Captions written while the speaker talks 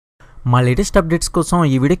మా latest updates కోసం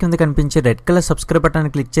ఈ వీడియో కింద కనిపించే red colour subscribe button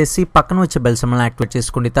click చేసి పక్కన వచ్చే బెల్ సింబల్ని యాక్టివేట్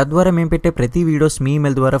చేసుకోండి. తద్వారా మేము పెట్టే ప్రతి వీడియోస్ మీ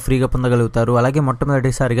ఈమెయిల్ ద్వారా ఫ్రీగా పొందగలుగుతారు. అలాగే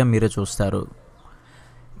మొట్టమొదటిసారిగా మీరే చూస్తారు.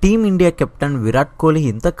 టీమిండియా కెప్టెన్ విరాట్ కోహ్లీ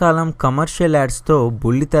ఇంతకాలం కమర్షియల్ యాడ్స్తో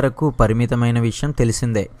బుల్లితెరకు పరిమితమైన విషయం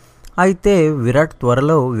తెలిసిందే. అయితే విరాట్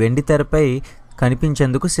త్వరలో వెండితెరపై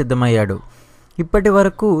కనిపించేందుకు సిద్ధమయ్యాడు. ఇప్పటి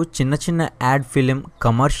వరకు చిన్న చిన్న యాడ్ ఫిలిం,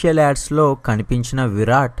 కమర్షియల్ యాడ్స్లో కనిపించిన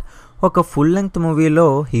విరాట్ ఒక ఫుల్ లెంగ్త్ మూవీలో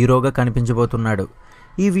హీరోగా కనిపించబోతున్నాడు.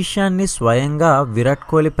 ఈ విషయాన్ని స్వయంగా విరాట్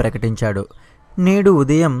కోహ్లీ ప్రకటించాడు. నేడు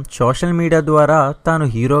ఉదయం సోషల్ మీడియా ద్వారా తాను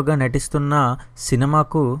హీరోగా నటిస్తున్న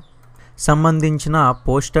సినిమాకు సంబంధించిన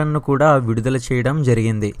పోస్టర్ను కూడా విడుదల చేయడం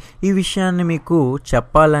జరిగింది. ఈ విషయాన్ని మీకు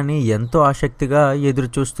చెప్పాలని ఎంతో ఆసక్తిగా ఎదురు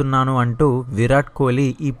చూస్తున్నాను అంటూ విరాట్ కోహ్లీ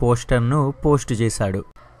ఈ పోస్టర్ను పోస్ట్ చేశాడు.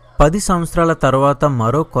 10 సంవత్సరాల తర్వాత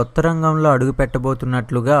మరో కొత్త రంగంలో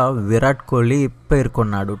అడుగుపెట్టబోతున్నట్లుగా విరాట్ కోహ్లీ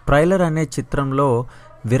పేర్కొన్నాడు. ట్రైలర్ అనే చిత్రంలో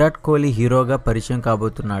విరాట్ కోహ్లీ హీరోగా పరిచయం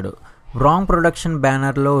కాబోతున్నాడు. రాంగ్ ప్రొడక్షన్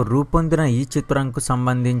బ్యానర్లో రూపొందిన ఈ చిత్రంకు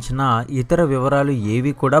సంబంధించిన ఇతర వివరాలు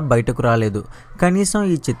ఏవి కూడా బయటకు రాలేదు. కనీసం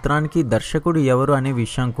ఈ చిత్రానికి దర్శకుడు ఎవరు అనే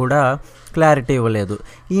విషయం కూడా క్లారిటీ ఇవ్వలేదు.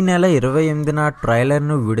 ఈ నెల 28న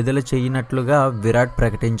ట్రైలర్ను విడుదల చేయనట్లుగా విరాట్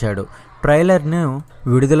ప్రకటించాడు. ట్రైలర్ను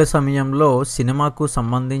విడుదల సమయంలో సినిమాకు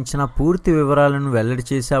సంబంధించిన పూర్తి వివరాలను వెల్లడి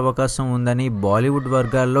చేసే అవకాశం ఉందని బాలీవుడ్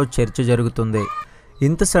వర్గాల్లో చర్చ జరుగుతుంది.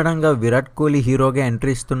 ఇంత సడన్గా విరాట్ కోహ్లీ హీరోగా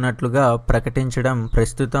ఎంట్రీ ఇస్తున్నట్లుగా ప్రకటించడం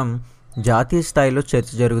ప్రస్తుతం జాతీయ స్థాయిలో చర్చ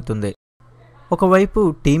జరుగుతుంది. ఒకవైపు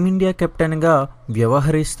టీమిండియా కెప్టెన్గా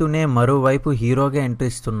వ్యవహరిస్తూనే మరోవైపు హీరోగా ఎంట్రీ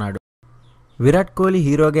ఇస్తున్నాడు. విరాట్ కోహ్లీ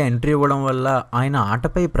హీరోగా ఎంట్రీ ఇవ్వడం వల్ల ఆయన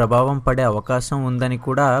ఆటపై ప్రభావం పడే అవకాశం ఉందని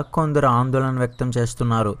కూడా కొందరు ఆందోళన వ్యక్తం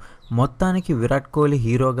చేస్తున్నారు. మొత్తానికి విరాట్ కోహ్లీ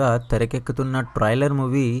హీరోగా తెరకెక్కుతున్న ట్రైలర్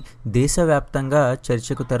మూవీ దేశవ్యాప్తంగా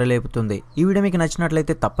చర్చకు తెరలేపుతుంది. ఈ వీడియో మీకు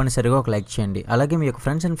నచ్చినట్లయితే తప్పనిసరిగా ఒక లైక్ చేయండి. అలాగే మీ యొక్క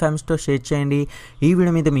ఫ్రెండ్స్ అండ్ ఫ్యామిలీస్తో షేర్ చేయండి. ఈ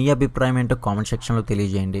వీడియో మీద మీ అభిప్రాయం ఏంటో కామెంట్ సెక్షన్లో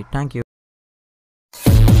తెలియజేయండి. Thank you.